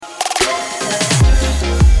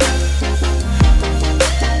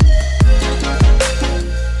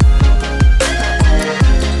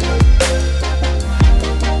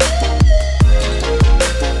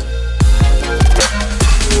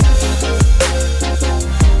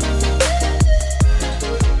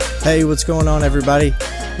Hey, what's going on, everybody?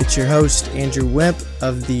 It's your host, Andrew Wimp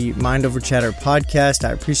of the Mind Over Chatter podcast.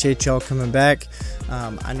 I appreciate y'all coming back.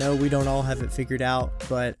 I know we don't all have it figured out,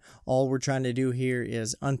 but all we're trying to do here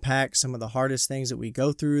is unpack some of the hardest things that we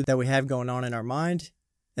go through, that we have going on in our mind,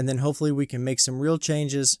 and then hopefully we can make some real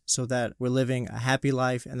changes so that we're living a happy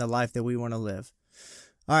life and the life that we want to live.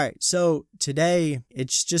 All right, so today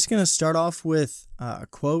it's just going to start off with a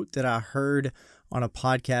quote that I heard on a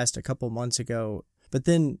podcast a couple months ago. But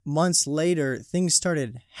then months later, things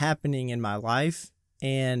started happening in my life,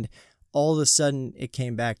 and all of a sudden it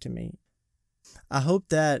came back to me. I hope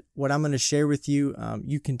that what I'm going to share with you,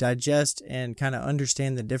 you can digest and kind of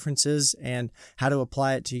understand the differences and how to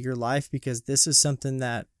apply it to your life, because this is something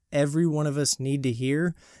that every one of us need to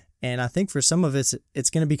hear. And I think for some of us, it's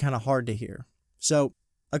going to be kind of hard to hear. So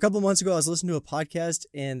a couple months ago, I was listening to a podcast,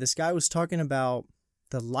 and this guy was talking about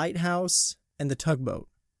the Lighthouse and The Tugboat.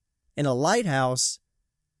 And a lighthouse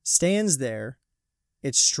stands there,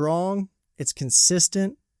 it's strong, it's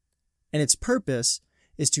consistent, and its purpose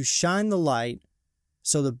is to shine the light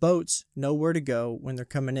so the boats know where to go when they're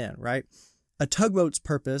coming in, right? A tugboat's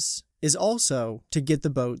purpose is also to get the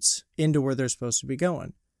boats into where they're supposed to be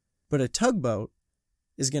going. But a tugboat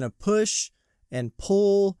is going to push and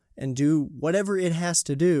pull and do whatever it has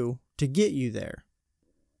to do to get you there.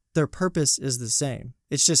 Their purpose is the same.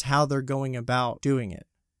 It's just how they're going about doing it.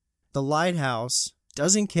 The lighthouse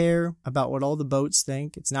doesn't care about what all the boats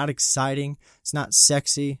think. It's not exciting. It's not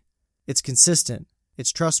sexy. It's consistent.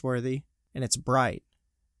 It's trustworthy. And it's bright.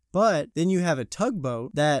 But then you have a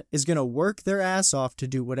tugboat that is going to work their ass off to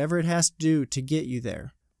do whatever it has to do to get you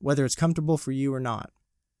there, whether it's comfortable for you or not.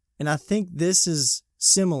 And I think this is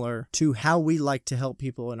similar to how we like to help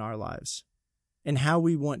people in our lives and how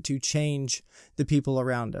we want to change the people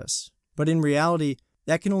around us. But in reality,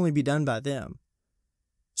 that can only be done by them.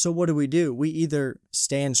 So what do? We either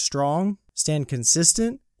stand strong, stand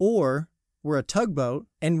consistent, or we're a tugboat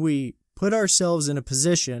and we put ourselves in a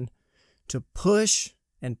position to push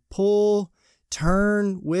and pull,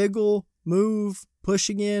 turn, wiggle, move, push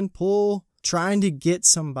again, pull, trying to get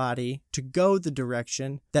somebody to go the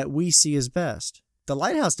direction that we see as best. The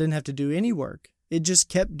lighthouse didn't have to do any work. It just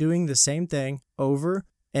kept doing the same thing over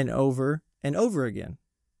and over and over again.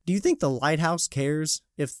 Do you think the lighthouse cares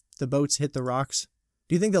if the boats hit the rocks?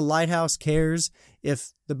 Do you think the lighthouse cares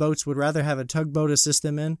if the boats would rather have a tugboat assist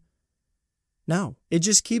them in? No, it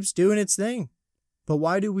just keeps doing its thing. But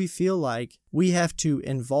why do we feel like we have to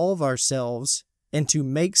involve ourselves and to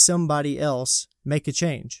make somebody else make a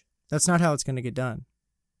change? That's not how it's going to get done.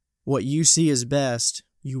 What you see as best,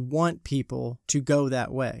 you want people to go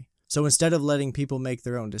that way. So instead of letting people make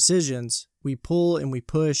their own decisions, we pull and we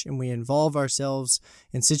push and we involve ourselves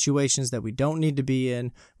in situations that we don't need to be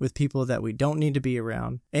in, with people that we don't need to be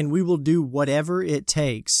around. And we will do whatever it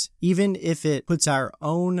takes, even if it puts our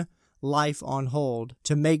own life on hold,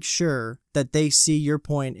 to make sure that they see your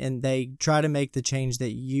point and they try to make the change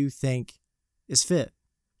that you think is fit.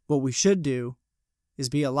 What we should do is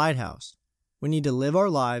be a lighthouse. We need to live our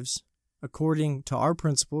lives according to our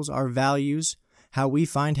principles, our values, how we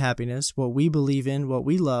find happiness, what we believe in, what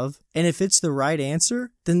we love. And if it's the right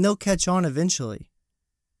answer, then they'll catch on eventually.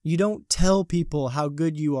 You don't tell people how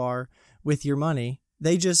good you are with your money.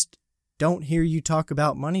 They just don't hear you talk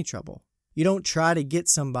about money trouble. You don't try to get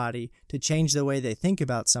somebody to change the way they think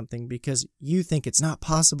about something because you think it's not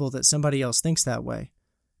possible that somebody else thinks that way.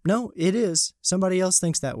 No, it is. Somebody else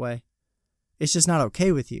thinks that way. It's just not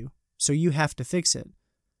okay with you, so you have to fix it.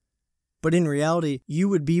 But in reality, you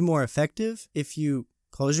would be more effective if you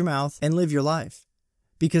close your mouth and live your life.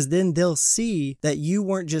 Because then they'll see that you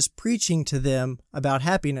weren't just preaching to them about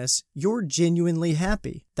happiness, you're genuinely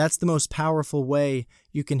happy. That's the most powerful way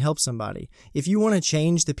you can help somebody. If you want to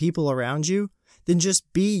change the people around you, then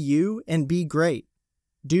just be you and be great.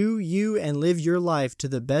 Do you and live your life to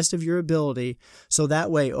the best of your ability, so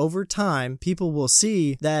that way over time people will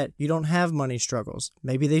see that you don't have money struggles.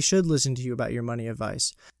 Maybe they should listen to you about your money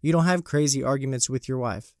advice. You don't have crazy arguments with your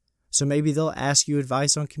wife, so maybe they'll ask you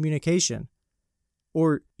advice on communication.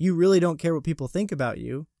 Or you really don't care what people think about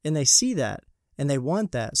you, and they see that and they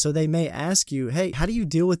want that, so they may ask you, hey, how do you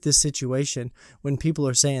deal with this situation when people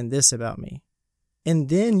are saying this about me? And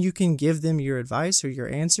then you can give them your advice or your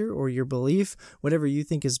answer or your belief, whatever you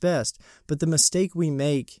think is best. But the mistake we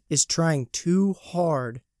make is trying too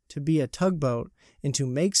hard to be a tugboat and to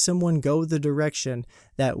make someone go the direction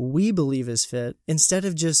that we believe is fit, instead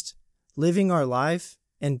of just living our life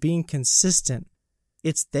and being consistent.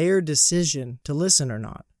 It's their decision to listen or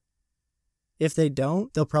not. if they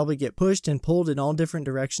don't, they'll probably get pushed and pulled in all different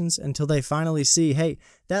directions until they finally see, hey,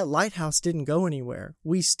 that lighthouse didn't go anywhere.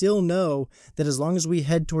 We still know that as long as we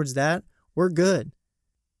head towards that, we're good.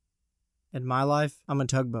 In my life, I'm a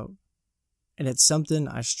tugboat. And it's something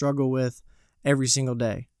I struggle with every single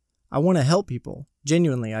day. I want to help people.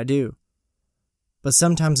 Genuinely, I do. But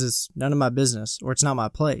sometimes it's none of my business, or it's not my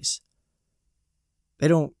place. They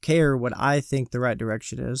don't care what I think the right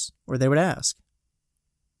direction is, or they would ask.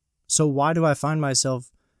 So why do I find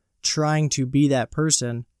myself trying to be that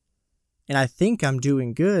person? And I think I'm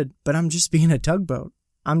doing good, but I'm just being a tugboat.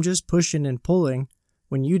 I'm just pushing and pulling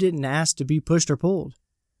when you didn't ask to be pushed or pulled.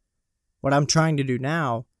 What I'm trying to do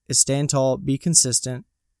now is stand tall, be consistent,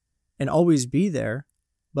 and always be there.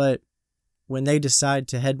 But when they decide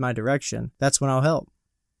to head my direction, that's when I'll help.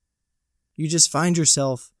 You just find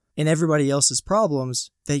yourself in everybody else's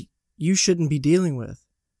problems that you shouldn't be dealing with.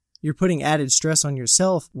 You're putting added stress on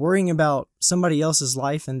yourself, worrying about somebody else's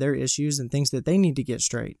life and their issues and things that they need to get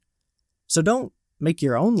straight. So don't make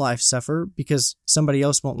your own life suffer because somebody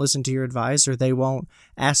else won't listen to your advice, or they won't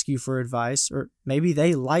ask you for advice, or maybe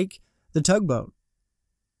they like the tugboat.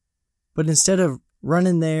 But instead of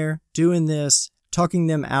running there, doing this, talking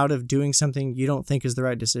them out of doing something you don't think is the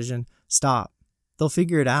right decision, stop. They'll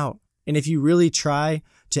figure it out. And if you really try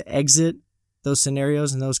to exit those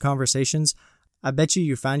scenarios and those conversations, I bet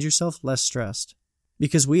you find yourself less stressed,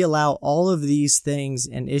 because we allow all of these things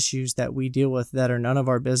and issues that we deal with that are none of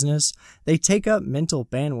our business. They take up mental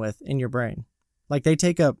bandwidth in your brain. Like, they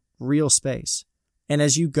take up real space. And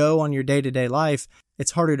as you go on your day-to-day life,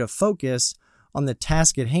 it's harder to focus on the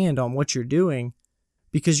task at hand, on what you're doing,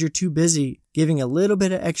 because you're too busy giving a little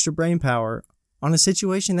bit of extra brain power on a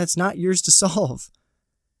situation that's not yours to solve.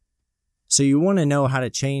 So you want to know how to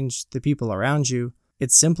change the people around you.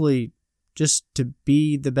 It's simply just to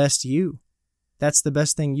be the best you. That's the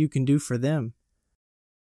best thing you can do for them.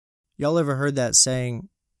 Y'all ever heard that saying,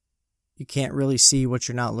 you can't really see what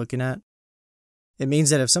you're not looking at? It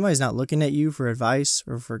means that if somebody's not looking at you for advice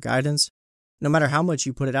or for guidance, no matter how much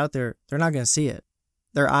you put it out there, they're not going to see it.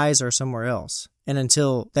 Their eyes are somewhere else. And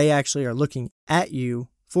until they actually are looking at you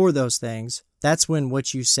for those things, that's when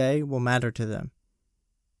what you say will matter to them.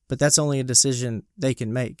 But that's only a decision they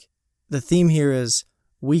can make. The theme here is,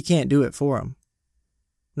 we can't do it for them.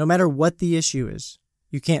 No matter what the issue is,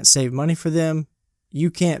 you can't save money for them.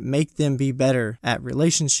 You can't make them be better at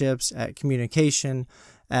relationships, at communication,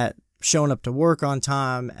 at showing up to work on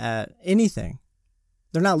time, at anything.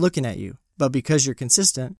 They're not looking at you. But because you're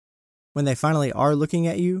consistent, when they finally are looking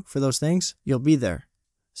at you for those things, you'll be there.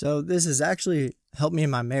 So this has actually helped me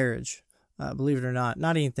in my marriage, believe it or not.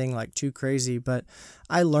 Not anything like too crazy, but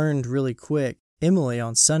I learned really quick. Emily,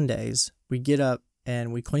 on Sundays, we get up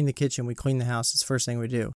and we clean the kitchen, we clean the house. It's the first thing we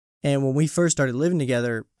do. And when we first started living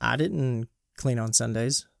together, I didn't clean on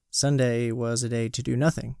Sundays. Sunday was a day to do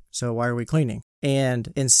nothing. So why are we cleaning?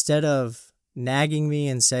 And instead of nagging me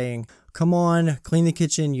and saying, come on, clean the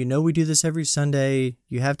kitchen. You know we do this every Sunday.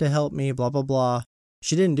 You have to help me, blah, blah, blah.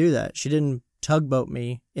 She didn't do that. She didn't tugboat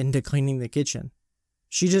me into cleaning the kitchen.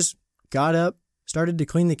 She just got up, started to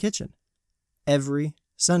clean the kitchen every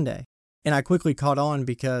Sunday. And I quickly caught on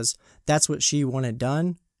because that's what she wanted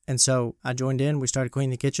done. And so I joined in. We started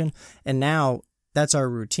cleaning the kitchen. And now that's our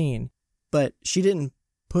routine. But she didn't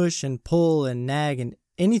push and pull and nag and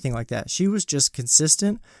anything like that. She was just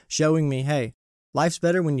consistent, showing me, hey, life's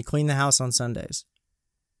better when you clean the house on Sundays.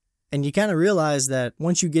 And you kind of realize that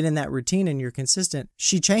once you get in that routine and you're consistent,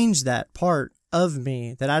 she changed that part of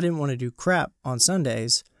me that I didn't want to do crap on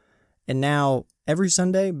Sundays. And now every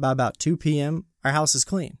Sunday by about 2 p.m., our house is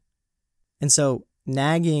clean. And so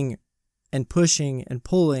nagging and pushing and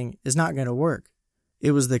pulling is not going to work.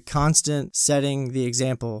 It was the constant setting the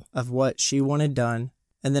example of what she wanted done.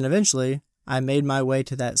 And then eventually I made my way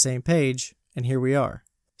to that same page, and here we are.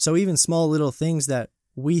 So even small little things that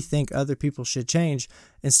we think other people should change,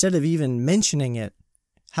 instead of even mentioning it,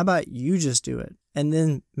 how about you just do it? And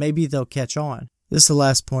then maybe they'll catch on. This is the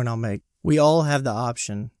last point I'll make. We all have the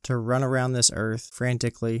option to run around this earth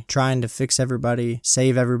frantically, trying to fix everybody,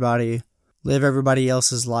 save everybody, live everybody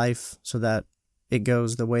else's life so that it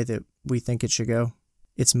goes the way that we think it should go.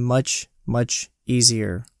 It's much, much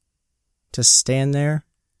easier to stand there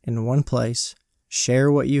in one place,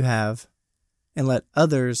 share what you have, and let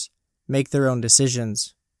others make their own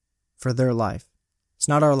decisions for their life. It's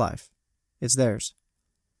not our life. It's theirs.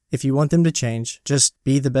 If you want them to change, just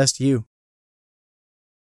be the best you.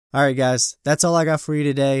 All right, guys, that's all I got for you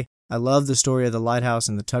today. I love the story of the lighthouse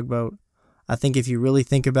and the tugboat. I think if you really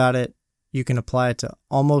think about it, you can apply it to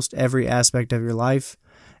almost every aspect of your life,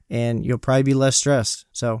 and you'll probably be less stressed.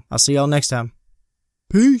 So I'll see y'all next time.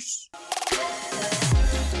 Peace.